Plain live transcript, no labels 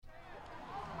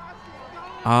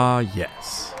Ah,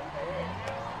 yes.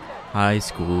 High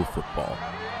school football.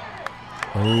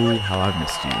 Oh, how I've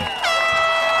missed you.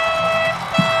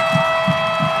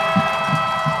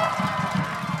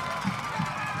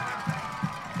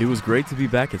 It was great to be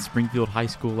back at Springfield High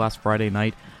School last Friday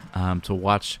night to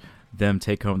watch them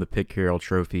take home the Pitt Carroll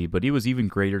Trophy, but it was even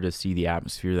greater to see the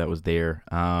atmosphere that was there.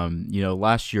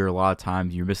 Last year, a lot of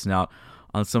times you're missing out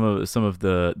on some of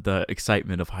the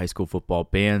excitement of high school football.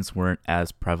 Bands weren't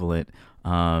as prevalent,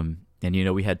 and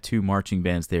we had two marching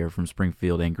bands there from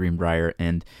Springfield and Greenbrier,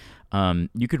 and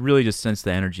you could really just sense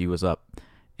the energy was up,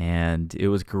 and it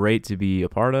was great to be a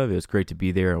part of. It was great to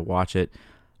be there and watch it,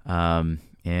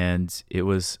 and it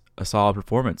was a solid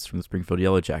performance from the Springfield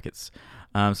Yellow Jackets.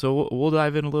 So we'll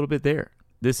dive in a little bit there.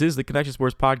 This is the Connection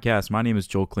Sports Podcast. My name is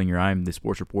Joel Klinger. I'm the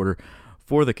sports reporter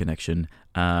for The Connection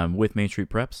with Main Street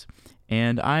Preps.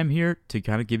 And I'm here to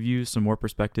kind of give you some more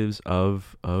perspectives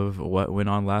of what went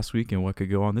on last week and what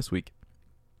could go on this week.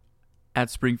 At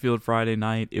Springfield Friday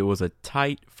night, it was a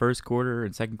tight first quarter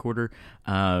and second quarter.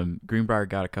 Greenbrier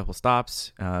got a couple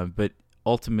stops, but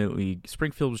ultimately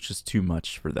Springfield was just too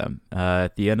much for them.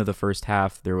 At the end of the first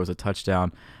half, there was a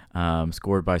touchdown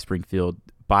scored by Springfield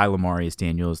by Lamarius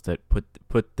Daniels that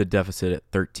put the deficit at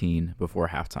 13 before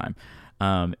halftime.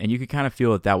 And you could kind of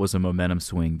feel that was a momentum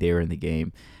swing there in the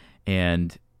game.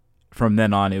 And from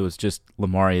then on, it was just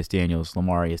Lamarius Daniels.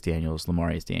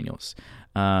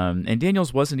 And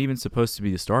Daniels wasn't even supposed to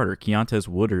be the starter. Keontez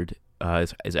Woodard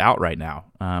is out right now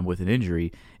with an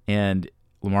injury. And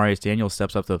Lamarius Daniels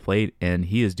steps up to the plate, and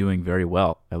he is doing very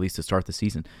well, at least to start the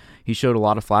season. He showed a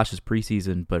lot of flashes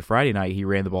preseason, but Friday night he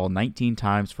ran the ball 19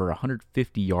 times for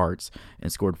 150 yards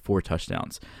and scored 4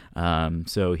 touchdowns.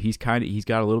 So he's got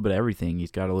a little bit of everything.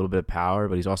 He's got a little bit of power,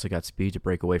 but he's also got speed to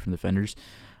break away from defenders.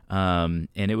 And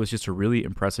it was just a really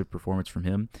impressive performance from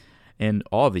him and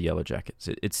all of the Yellow Jackets.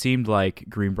 It seemed like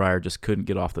Greenbrier just couldn't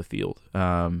get off the field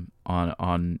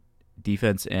on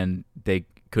defense, and they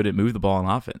couldn't move the ball on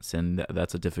offense, and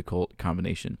that's a difficult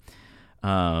combination.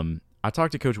 I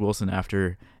talked to Coach Wilson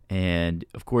after, and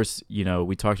of course,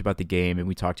 we talked about the game, and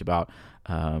we talked about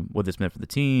what this meant for the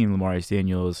team, Lamarius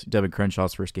Daniels, Devin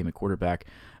Crenshaw's first game at quarterback,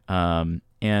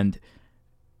 and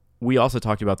we also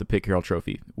talked about the Pitt Carroll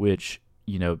Trophy, which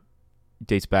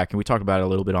dates back, and we talked about it a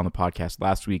little bit on the podcast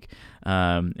last week,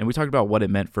 and we talked about what it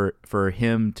meant for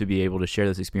him to be able to share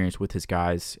this experience with his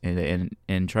guys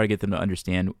and try to get them to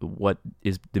understand what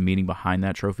is the meaning behind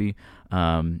that trophy,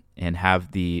 and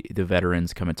have the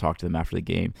veterans come and talk to them after the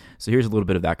game. So here's a little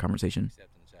bit of that conversation.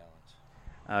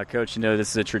 Coach, this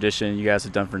is a tradition you guys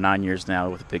have done for 9 years now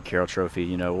with the Pitt Carroll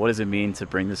Trophy. What does it mean to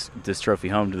bring this trophy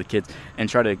home to the kids and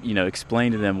try to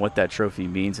explain to them what that trophy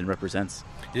means and represents?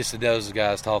 Just to those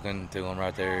guys talking to them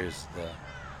right there is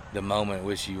the moment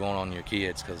which you want on your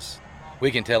kids, because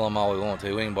we can tell them all we want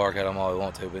to, we can bark at them all we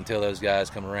want to, but until those guys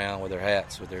come around with their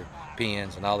hats, with their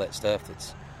pins and all that stuff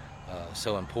that's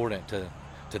so important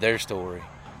to their story,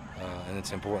 and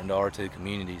it's important to our two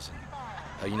communities.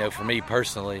 And for me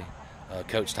personally,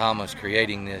 Coach Thomas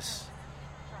creating this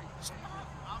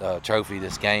trophy,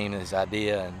 this game, this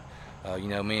idea,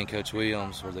 and me and Coach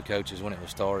Williams were the coaches when it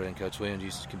was started, and Coach Williams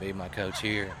used to be my coach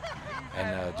here,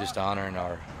 and just honoring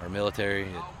our military.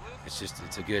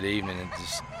 It's a good evening. It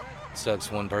just sucks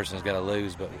one person's got to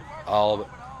lose, but all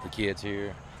the kids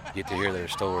here get to hear their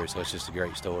story, so it's just a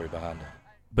great story behind it.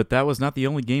 But that was not the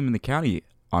only game in the county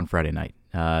on Friday night.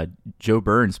 Joe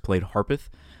Burns played Harpeth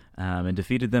and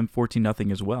defeated them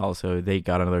 14-0 as well, so they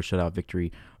got another shutout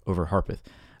victory over Harpeth.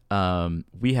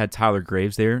 We had Tyler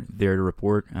Graves there to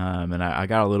report, and I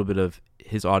got a little bit of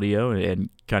his audio and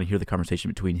kind of hear the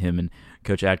conversation between him and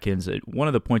Coach Adkins. One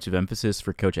of the points of emphasis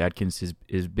for Coach Adkins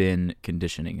has been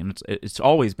conditioning, and it's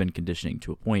always been conditioning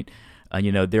to a point.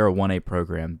 They're a 1A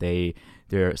program.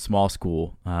 They're a small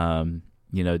school.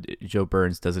 Joe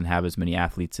Burns doesn't have as many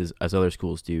athletes as other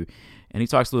schools do, and he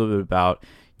talks a little bit about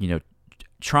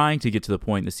trying to get to the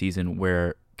point in the season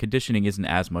where conditioning isn't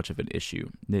as much of an issue.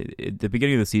 At the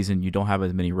beginning of the season, you don't have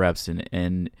as many reps,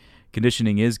 and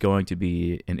conditioning is going to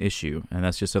be an issue, and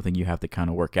that's just something you have to kind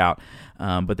of work out.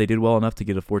 But they did well enough to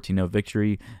get a 14-0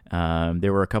 victory.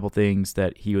 There were a couple things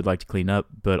that he would like to clean up,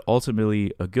 but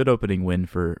ultimately a good opening win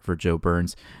for Joe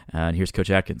Burns. And here's Coach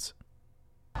Atkins.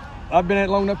 I've been at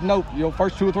it long enough to know,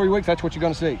 first 2 or 3 weeks, that's what you're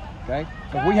going to see, okay?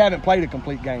 Because we haven't played a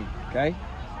complete game, okay?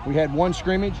 We had one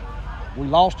scrimmage. We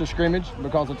lost a scrimmage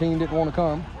because the team didn't want to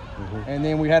come, and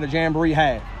then we had a jamboree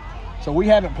half. So we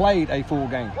haven't played a full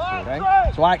game, okay?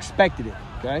 So I expected it,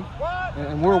 okay?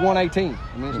 And we're a 1A team.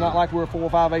 I mean, it's not like we're a 4 or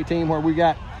 5A team where we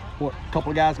got a couple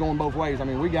of guys going both ways. I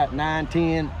mean, we got 9,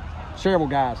 10, several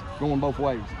guys going both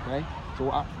ways, okay?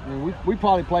 So we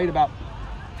probably played about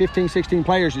 15, 16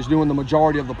 players is doing the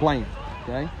majority of the playing,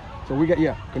 okay? So we got,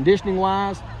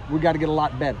 conditioning-wise, we got to get a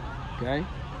lot better, okay?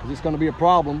 Because it's going to be a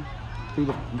problem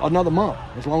through another month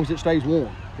as long as it stays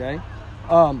warm, okay?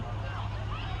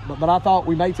 But I thought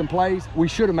we made some plays. We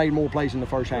should have made more plays in the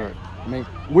first half. I mean,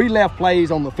 we left plays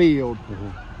on the field.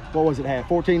 What was it, half?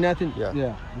 14-0?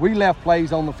 Yeah. We left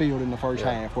plays on the field in the first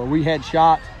half where we had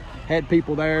shots, had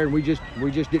people there, and we just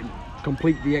didn't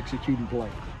complete the executed play.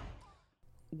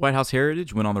 White House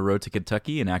Heritage went on the road to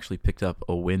Kentucky and actually picked up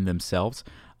a win themselves.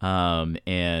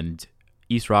 And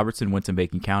East Robertson went to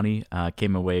Macon County,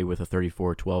 came away with a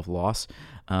 34-12 loss.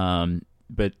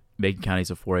 But Macon County is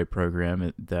a 4A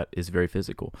program that is very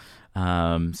physical.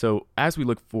 So as we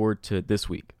look forward to this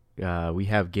week, we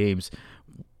have games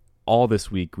all this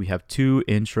week. We have 2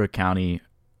 intra-county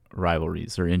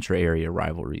rivalries or intra-area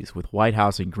rivalries with White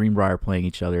House and Greenbrier playing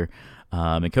each other.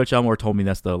 And Coach Elmore told me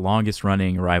that's the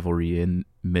longest-running rivalry in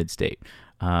Mid-State.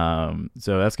 So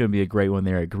that's going to be a great one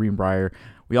there at Greenbrier.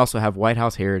 We also have White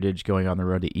House Heritage going on the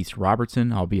road to East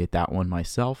Robertson. I'll be at that one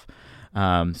myself.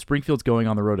 Springfield's going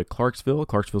on the road to Clarksville.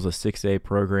 Clarksville's a 6A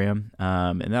program,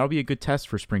 and that'll be a good test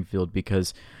for Springfield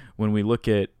because when we look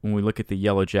at the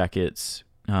Yellow Jackets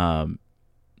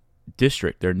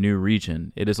district, their new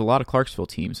region, it is a lot of Clarksville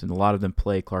teams, and a lot of them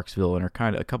play Clarksville and are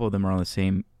a couple of them are on the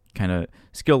same kind of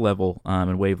skill level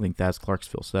and wavelength as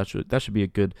Clarksville. So that should be a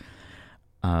good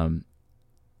kind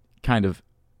of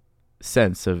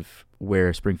sense of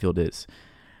where Springfield is.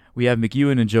 We have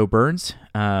McEwen and Joe Burns.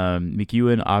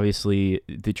 McEwen, obviously,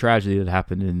 the tragedy that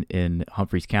happened in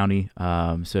Humphreys County.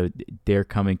 So they're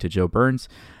coming to Joe Burns,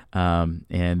 and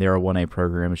they're a 1A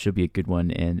program. It should be a good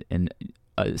one and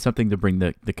something to bring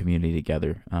the community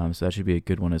together. So that should be a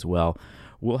good one as well.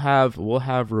 We'll have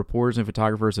reporters and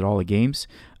photographers at all the games,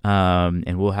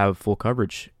 and we'll have full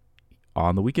coverage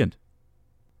on the weekend.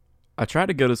 I tried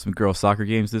to go to some girls' soccer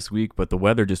games this week, but the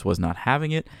weather just was not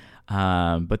having it.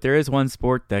 But there is one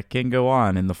sport that can go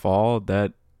on in the fall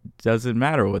that doesn't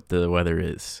matter what the weather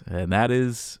is, and that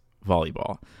is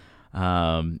volleyball.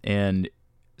 And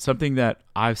something that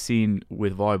I've seen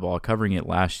with volleyball, covering it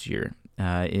last year,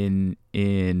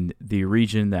 in the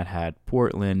region that had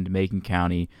Portland, Macon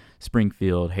County,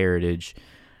 Springfield, Heritage,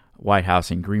 White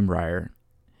House, and Greenbrier,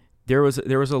 there was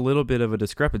a little bit of a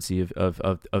discrepancy of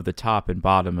the top and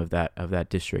bottom of that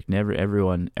district. And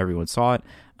everyone saw it.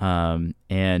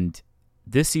 And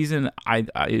this season,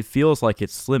 it feels like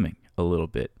it's slimming a little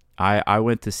bit. I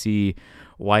went to see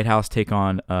White House take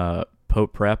on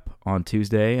Pope Prep on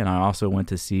Tuesday, and I also went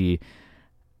to see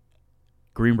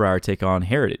Greenbrier take on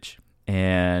Heritage.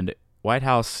 And White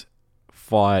House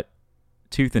fought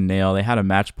tooth and nail. They had a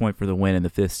match point for the win in the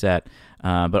 5th set,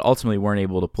 but ultimately weren't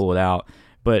able to pull it out.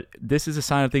 But this is a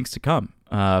sign of things to come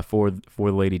for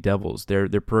the Lady Devils. Their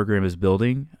program is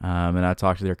building, and I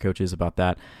talked to their coaches about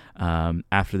that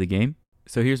after the game.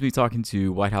 So here's me talking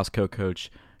to White House co-coach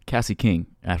Kassie King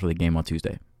after the game on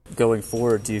Tuesday. Going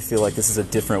forward, do you feel like this is a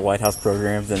different White House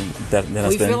program than has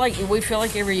been? We feel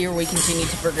like every year we continue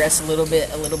to progress a little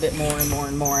bit more and more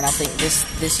and more. And I think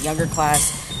this younger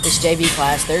class, this JV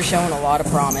class, they're showing a lot of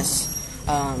promise.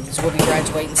 So we'll be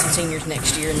graduating some seniors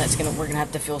next year, and we're gonna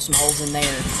have to fill some holes in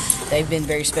there. They've been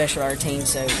very special to our team,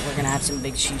 so we're gonna have some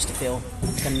big shoes to fill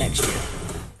come next year.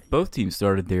 Both teams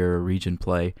started their region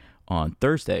play on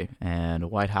Thursday,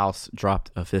 and White House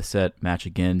dropped a 5th set match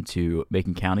again to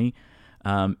Macon County,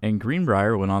 and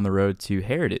Greenbrier went on the road to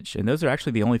Heritage, and those are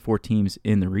actually the only 4 teams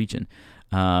in the region.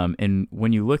 And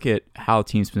when you look at how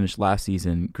teams finished last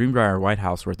season, Greenbrier and White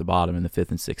House were at the bottom in the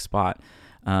 5th and 6th spot.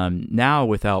 Now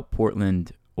without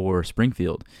Portland or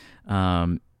Springfield,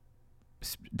 the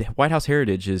White House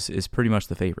Heritage is pretty much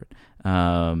the favorite.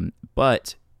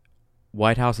 But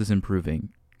White House is improving.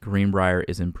 Greenbrier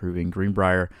is improving.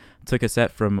 Greenbrier took a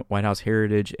set from White House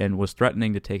Heritage and was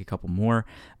threatening to take a couple more,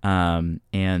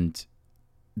 and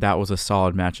that was a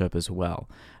solid matchup as well.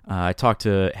 I talked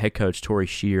to head coach Tori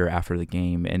Scherer after the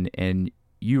game, and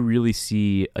you really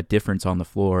see a difference on the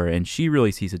floor, and she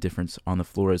really sees a difference on the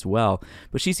floor as well,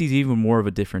 but she sees even more of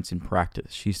a difference in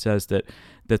practice. She says that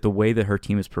the way that her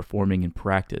team is performing in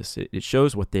practice, it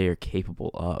shows what they are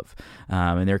capable of,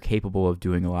 and they're capable of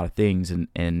doing a lot of things,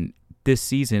 and this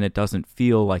season it doesn't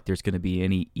feel like there's going to be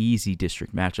any easy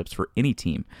district matchups for any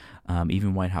team,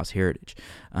 even White House Heritage.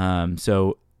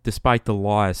 So despite the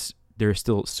loss, there's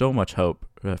still so much hope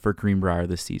for Greenbrier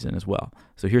this season as well.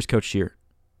 So here's Coach Scherer.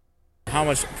 How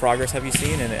much progress have you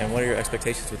seen, and what are your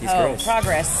expectations with these girls?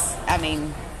 Progress. I mean,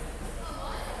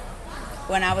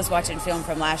 when I was watching film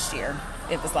from last year,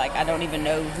 it was like I don't even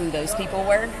know who those people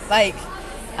were.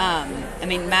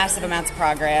 Massive amounts of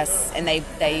progress, and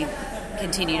they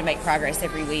continue to make progress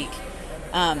every week.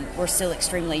 We're still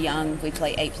extremely young. We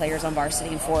play 8 players on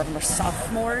varsity, and 4 of them are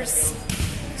sophomores.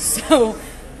 So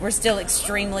we're still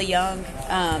extremely young.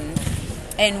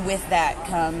 And with that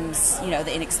comes,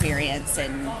 the inexperience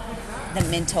and the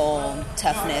mental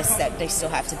toughness that they still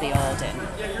have to build.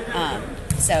 And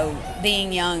so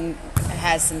being young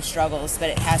has some struggles, but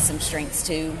it has some strengths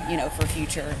too, for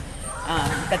future.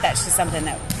 But that's just something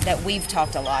that we've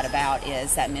talked a lot about,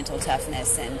 is that mental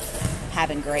toughness and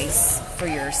having grace for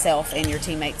yourself and your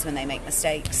teammates when they make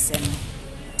mistakes. And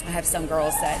I have some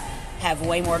girls that have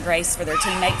way more grace for their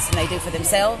teammates than they do for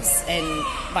themselves, and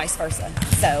vice versa.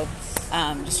 So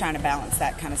just trying to balance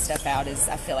that kind of stuff out is,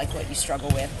 I feel like, what you struggle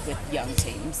with young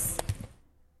teams.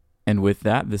 And with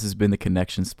that, this has been the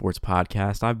Connection Sports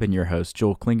Podcast. I've been your host,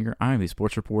 Joel Klinger. I am the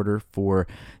sports reporter for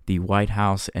the White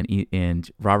House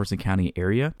and Robertson County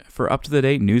area. For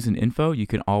up-to-the-date news and info, you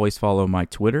can always follow my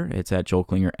Twitter. It's at Joel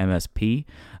Klinger MSP.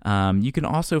 You can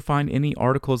also find any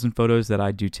articles and photos that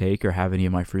I do take or have any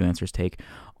of my freelancers take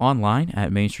online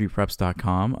at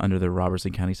mainstreetpreps.com under the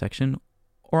Robertson County section,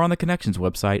 or on the Connections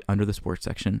website under the sports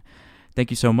section.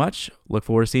 Thank you so much. Look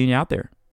forward to seeing you out there.